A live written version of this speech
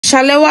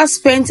Shalewa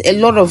spent a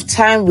lot of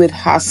time with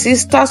her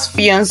sister's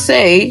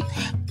fiancé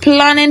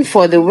planning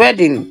for the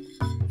wedding.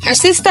 Her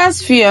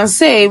sister's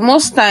fiancé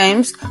most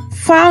times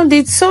found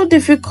it so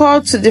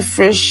difficult to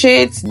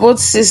differentiate both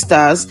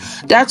sisters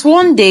that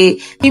one day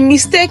he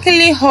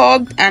mistakenly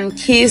hugged and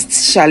kissed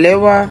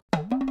Shalewa.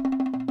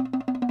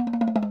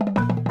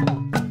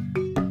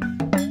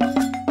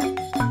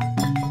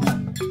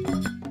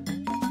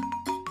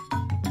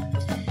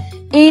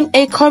 In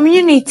a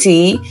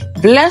community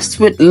blessed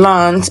with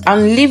land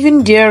and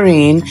living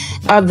therein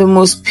are the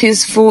most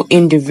peaceful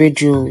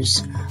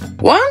individuals.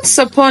 Once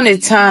upon a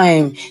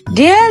time,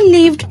 there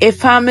lived a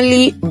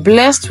family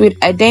blessed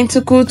with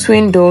identical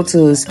twin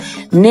daughters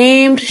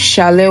named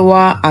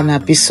Shalewa and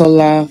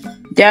Abisola.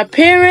 Their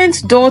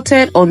parents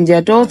doted on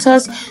their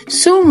daughters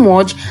so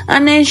much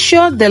and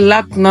ensured they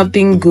lacked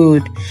nothing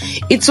good.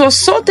 It was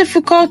so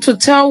difficult to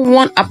tell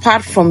one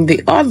apart from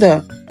the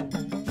other.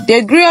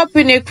 They grew up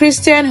in a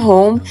Christian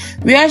home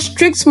where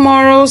strict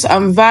morals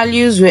and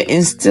values were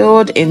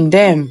instilled in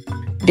them.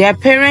 Their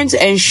parents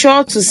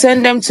ensured to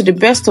send them to the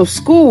best of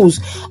schools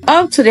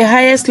up to the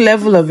highest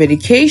level of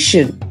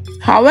education.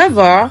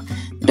 However,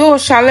 though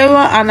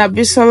Shalewa and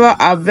Abisola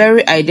are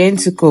very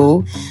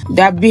identical,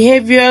 their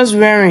behaviors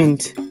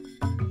weren't.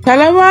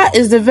 Shalewa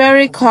is the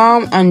very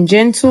calm and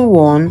gentle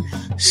one,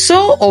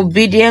 so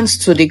obedient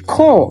to the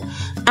core,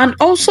 and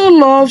also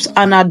loves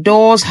and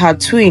adores her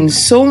twin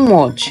so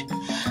much.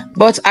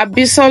 But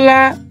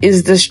Abisola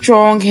is the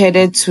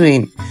strong-headed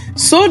twin,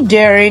 so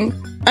daring,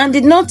 and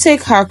did not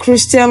take her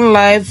Christian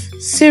life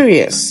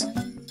serious.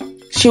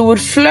 She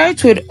would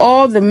flirt with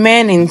all the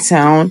men in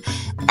town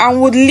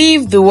and would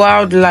live the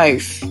wild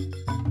life.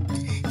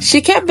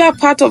 She kept that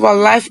part of her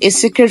life a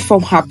secret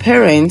from her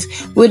parents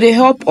with the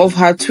help of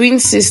her twin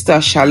sister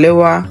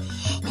Shalewa,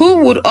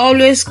 who would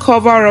always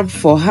cover up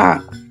for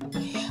her.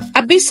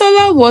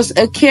 Abisola was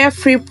a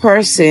carefree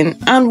person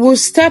and would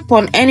step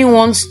on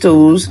anyone's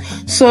toes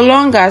so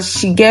long as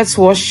she gets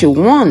what she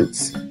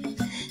wants.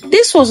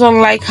 This was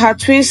unlike her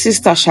twin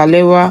sister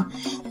Shalewa,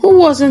 who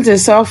wasn't a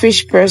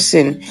selfish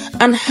person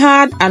and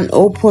had an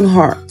open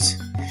heart.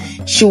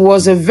 She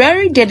was a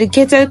very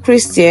dedicated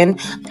Christian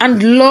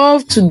and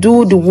loved to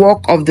do the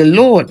work of the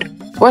Lord.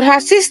 But her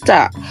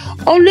sister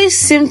always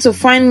seemed to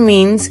find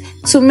means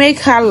to make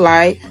her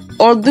lie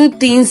or do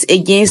things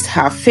against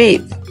her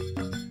faith.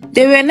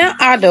 They were now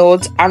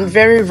adults and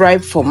very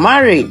ripe for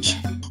marriage.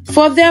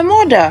 For their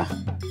mother,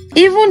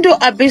 even though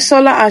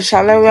Abisola and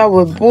Shalewa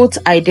were both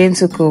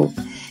identical,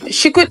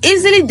 she could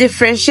easily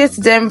differentiate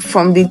them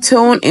from the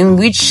tone in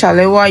which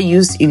Shalewa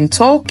used in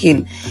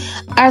talking,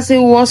 as it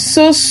was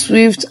so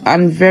swift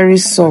and very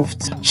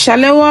soft.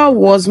 Shalewa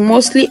was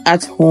mostly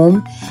at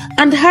home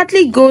and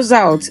hardly goes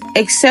out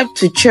except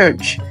to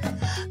church.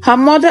 Her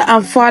mother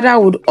and father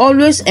would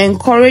always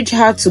encourage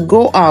her to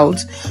go out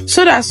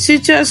so that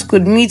suitors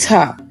could meet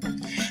her.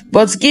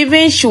 But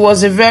given she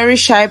was a very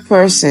shy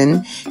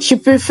person, she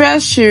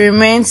prefers she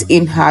remains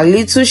in her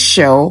little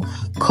shell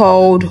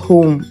called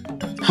home.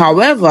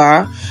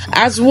 However,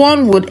 as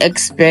one would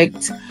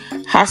expect,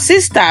 her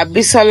sister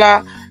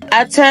Abisola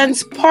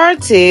attends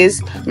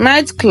parties,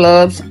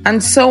 nightclubs,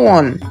 and so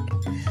on.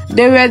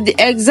 They were the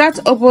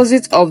exact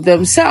opposite of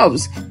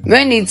themselves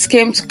when it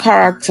came to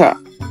character.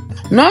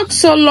 Not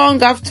so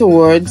long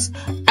afterwards,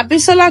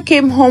 Abisola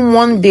came home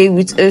one day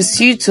with a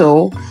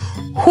suitor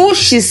who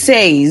she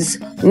says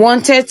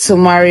wanted to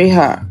marry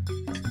her.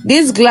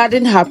 This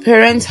gladdened her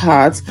parents'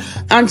 heart,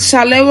 and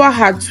Shalewa,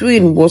 her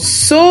twin, was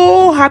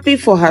so happy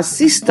for her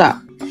sister,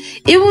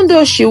 even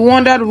though she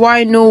wondered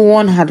why no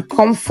one had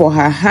come for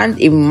her hand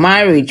in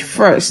marriage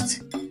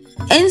first.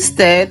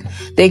 Instead,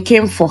 they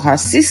came for her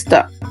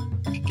sister.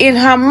 In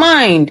her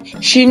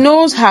mind, she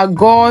knows her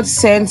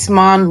God-sent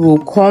man will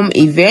come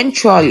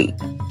eventually.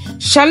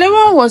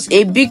 Shalewa was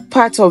a big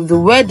part of the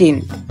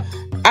wedding,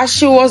 as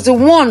she was the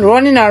one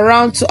running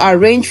around to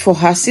arrange for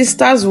her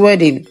sister's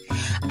wedding,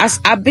 as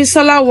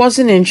Abisola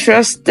wasn't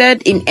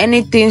interested in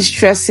anything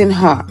stressing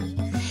her.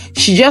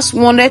 She just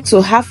wanted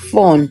to have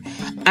fun,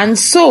 and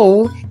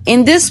so,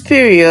 in this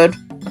period,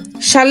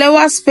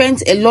 Shalewa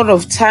spent a lot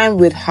of time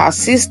with her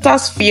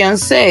sister's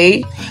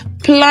fiancé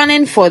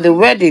planning for the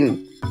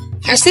wedding.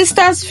 Her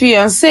sister's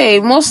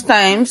fiancé most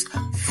times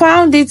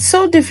found it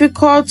so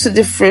difficult to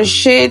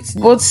differentiate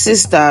both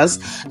sisters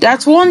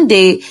that one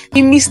day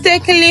he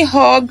mistakenly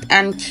hugged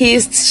and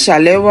kissed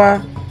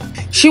Shalewa.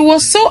 She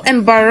was so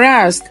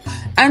embarrassed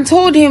and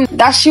told him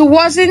that she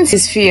wasn't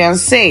his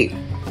fiancé.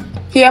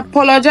 He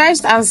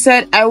apologized and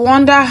said, "I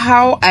wonder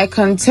how I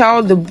can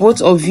tell the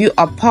both of you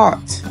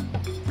apart."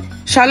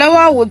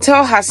 Shalewa would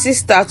tell her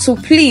sister to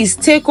please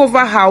take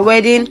over her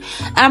wedding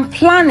and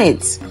plan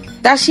it,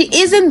 that she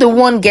isn't the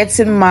one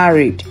getting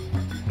married.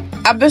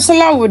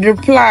 Abisola would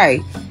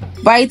reply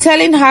by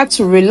telling her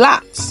to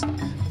relax,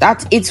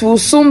 that it will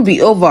soon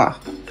be over.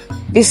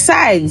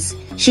 Besides,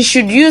 she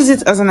should use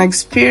it as an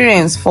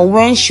experience for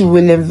when she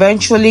will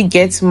eventually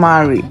get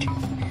married.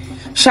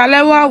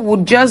 Shalewa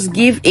would just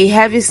give a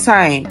heavy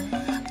sigh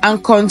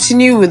and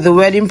continue with the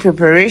wedding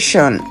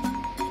preparation.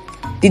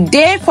 The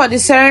day for the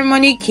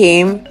ceremony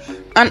came,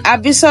 and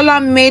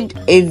Abisola made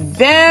a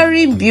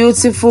very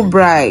beautiful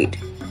bride.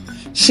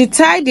 She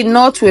tied the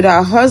knot with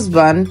her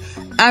husband,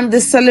 and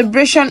the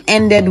celebration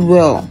ended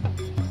well.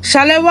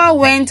 Shalewa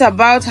went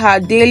about her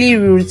daily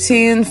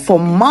routine for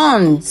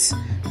months,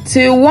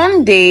 till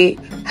one day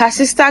her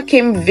sister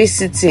came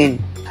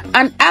visiting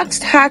and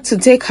asked her to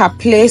take her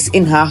place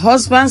in her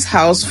husband's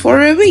house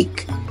for a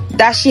week,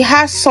 that she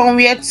has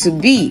somewhere to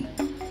be.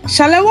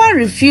 Shalewa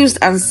refused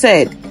and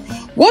said,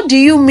 "What do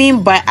you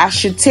mean by I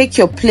should take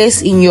your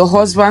place in your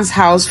husband's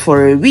house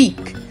for a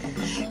week?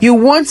 You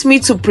want me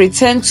to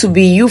pretend to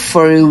be you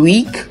for a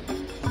week?"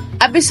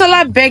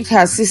 Abisola begged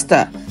her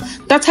sister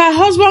that her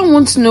husband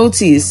won't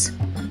notice.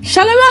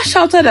 Shalewa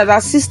shouted at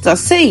her sister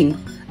saying,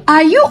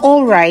 "Are you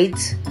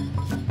alright?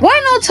 Why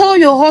not tell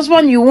your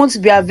husband you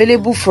won't be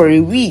available for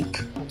a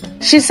week?"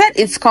 She said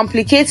it's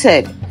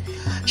complicated.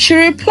 She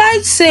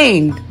replied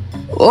saying,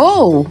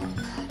 "Oh."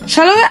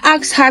 Shalewa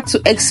asked her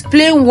to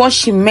explain what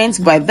she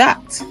meant by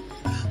that,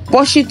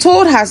 but she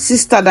told her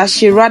sister that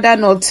she'd rather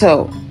not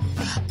tell,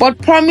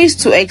 but promised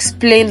to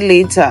explain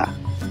later.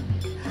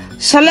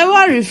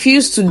 Shalewa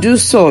refused to do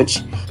such,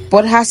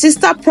 but her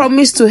sister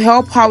promised to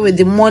help her with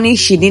the money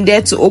she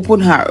needed to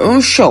open her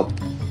own shop.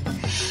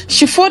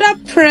 She further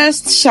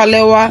pressed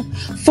Shalewa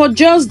for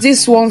just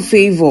this one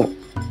favor.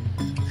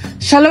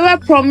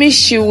 Shalewa promised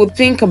she would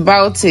think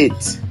about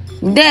it.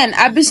 Then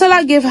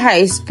Abisola gave her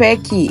a spare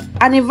key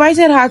and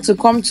invited her to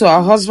come to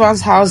her husband's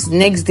house the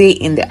next day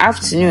in the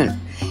afternoon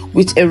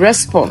with a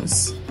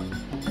response.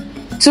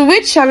 To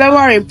which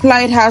Shalewa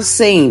replied her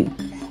saying,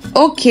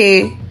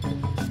 "Okay,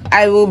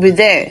 I will be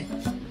there."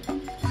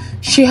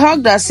 She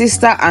hugged her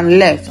sister and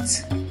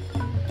left.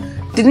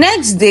 The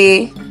next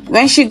day,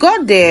 when she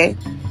got there,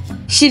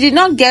 she did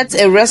not get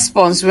a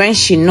response when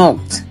she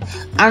knocked,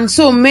 and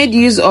so made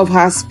use of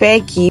her spare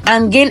key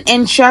and gained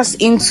entrance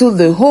into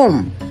the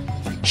home.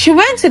 She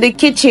went to the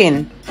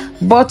kitchen,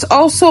 but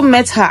also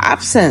met her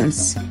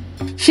absence.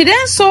 She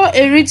then saw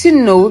a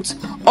written note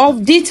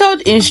of detailed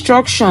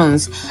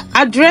instructions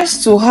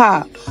addressed to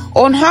her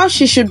on how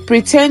she should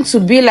pretend to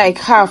be like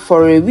her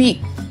for a week.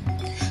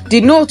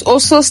 The note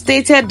also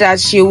stated that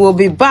she will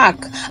be back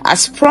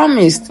as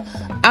promised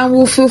and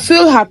will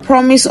fulfill her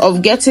promise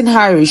of getting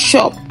her a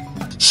shop.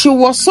 She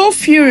was so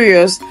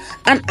furious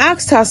and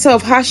asked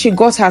herself how she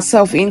got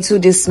herself into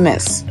this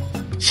mess.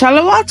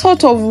 Shalewa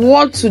thought of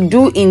what to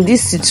do in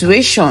this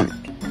situation.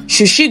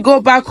 Should she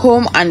go back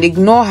home and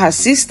ignore her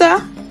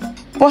sister?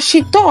 But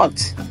she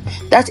thought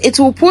that it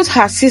will put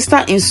her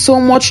sister in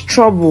so much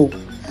trouble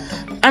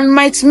and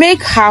might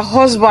make her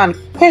husband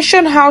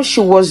question how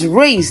she was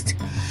raised,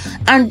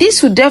 and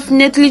this would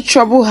definitely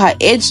trouble her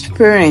aged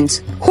parents,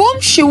 whom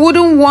she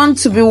wouldn't want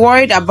to be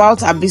worried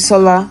about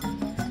Abisola.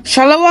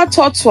 Shalewa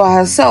thought to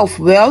herself,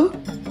 well,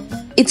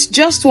 it's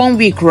just 1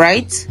 week,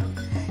 right?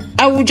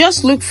 I will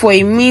just look for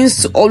a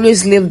means to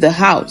always leave the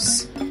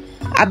house.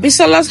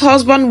 Abisola's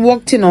husband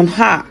walked in on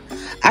her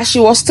as she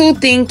was still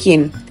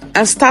thinking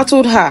and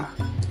startled her.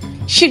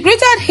 She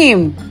greeted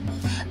him,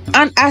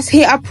 and as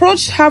he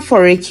approached her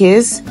for a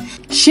kiss,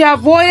 she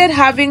avoided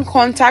having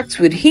contact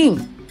with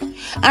him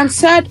and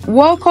said,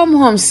 "Welcome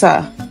home,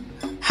 sir.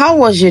 How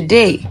was your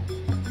day?"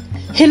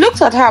 He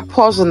looked at her,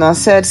 paused, and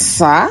said,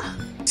 "Sir?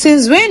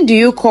 Since when do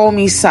you call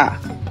me sir?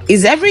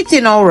 Is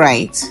everything all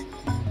right?"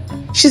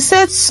 She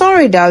said,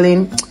 "Sorry,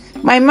 darling.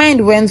 My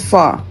mind went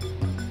far.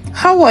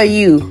 How are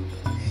you?"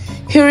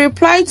 He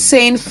replied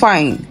saying,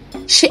 "Fine."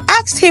 She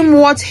asked him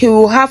what he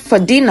will have for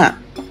dinner.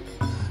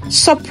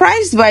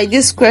 Surprised by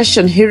this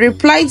question, he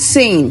replied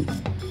saying,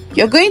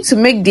 "You're going to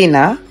make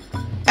dinner?"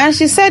 And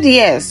she said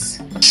yes.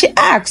 She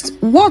asked,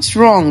 "What's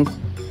wrong?"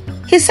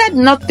 He said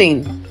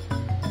nothing,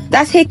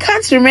 that he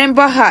can't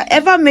remember her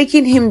ever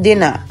making him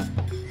dinner,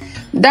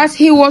 that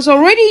he was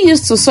already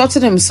used to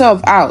sorting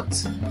himself out.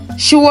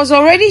 She was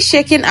already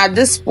shaking at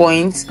this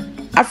point,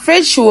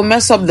 afraid she will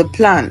mess up the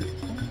plan.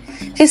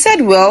 He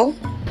said, "Well,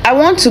 I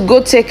want to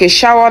go take a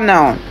shower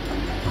now.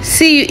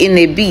 See you in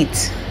a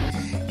bit."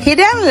 He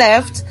then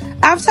left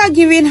after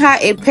giving her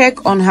a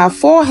peck on her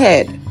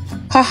forehead.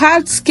 Her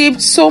heart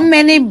skipped so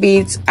many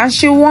beats and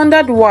she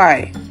wondered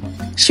why.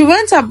 She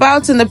went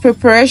about in the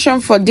preparation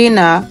for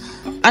dinner,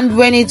 and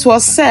when it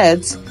was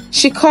set,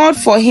 she called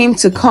for him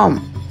to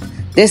come.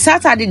 They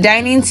sat at the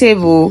dining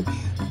table,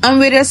 and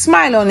with a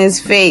smile on his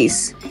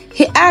face,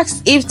 he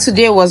asked if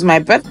today was my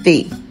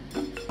birthday.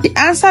 He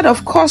answered,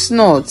 "Of course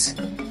not."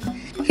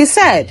 He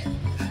said,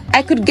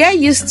 "I could get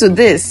used to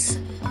this."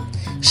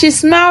 She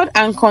smiled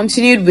and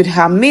continued with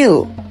her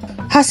meal.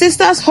 Her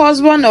sister's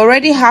husband,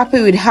 already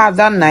happy with her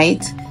that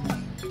night,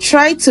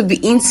 tried to be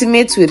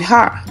intimate with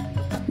her,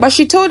 but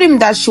she told him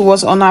that she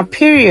was on her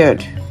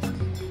period.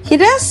 He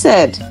then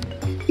said,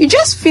 "You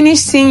just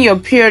finished seeing your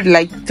period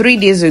like 3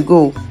 days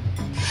ago."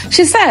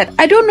 She said,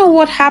 "I don't know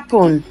what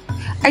happened.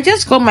 I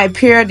just got my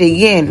period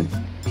again."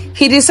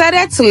 He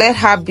decided to let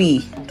her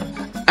be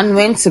and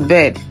went to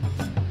bed.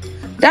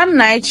 That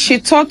night, she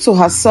thought to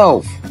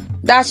herself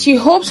that she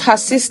hopes her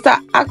sister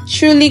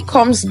actually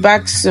comes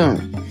back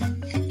soon.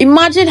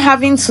 Imagine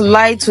having to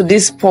lie to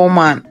this poor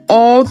man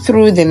all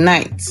through the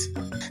night.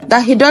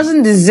 that he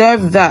doesn't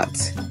deserve that.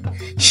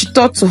 She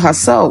thought to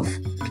herself.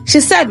 She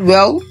said,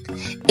 well,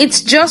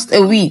 it's just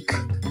a week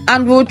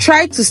and we'll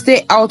try to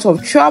stay out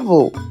of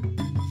trouble.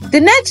 The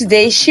next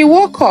day, she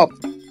woke up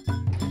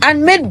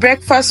and made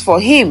breakfast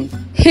for him.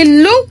 He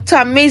looked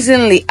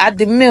amazingly at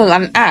the meal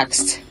and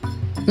asked,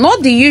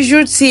 not the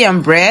usual tea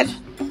and bread?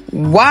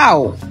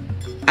 Wow,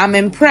 I'm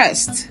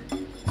impressed.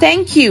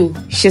 Thank you,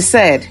 she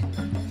said.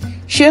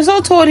 She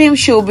also told him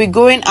she'll be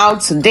going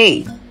out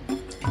today.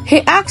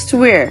 He asked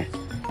where.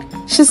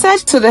 She said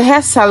to the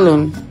hair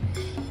salon.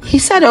 He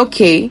said,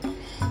 okay,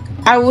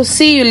 I will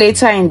see you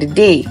later in the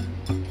day.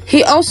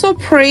 He also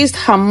praised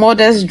her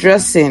mother's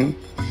dressing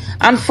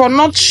and for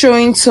not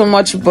showing too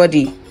much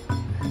body.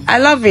 I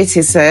love it,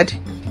 he said.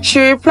 She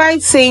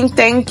replied saying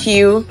thank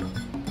you.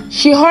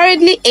 She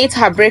hurriedly ate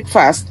her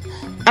breakfast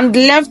and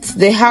left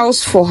the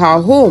house for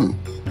her home.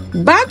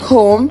 Back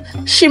home,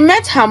 she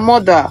met her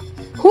mother,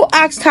 who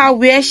asked her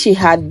where she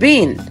had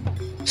been.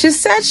 She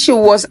said she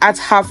was at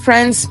her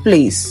friend's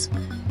place.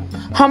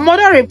 Her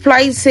mother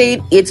replied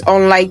saying it's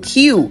unlike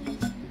you.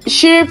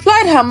 She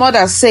replied her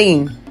mother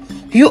saying,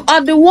 you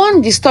are the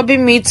one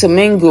disturbing me to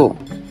mingle.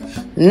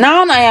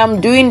 Now I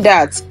am doing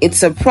that,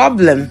 it's a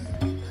problem.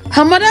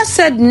 Her mother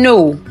said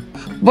no,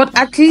 but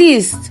at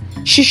least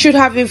she should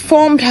have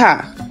informed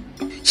her.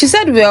 She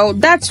said, well,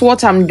 that's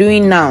what I'm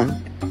doing now.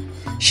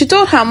 She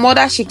told her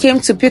mother she came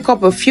to pick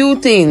up a few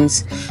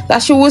things,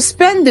 that she will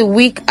spend the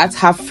week at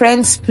her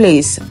friend's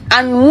place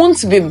and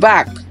won't be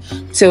back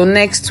till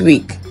next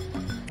week.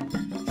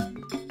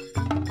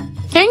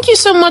 Thank you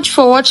so much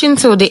for watching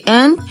till the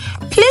end.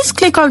 Please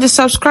click on the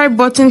subscribe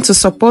button to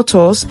support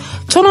us.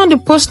 Turn on the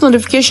post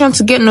notification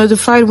to get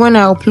notified when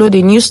I upload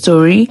a new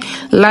story.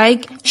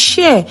 Like,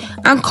 share,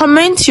 and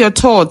comment your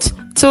thoughts.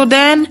 Till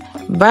then,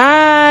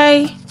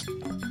 bye.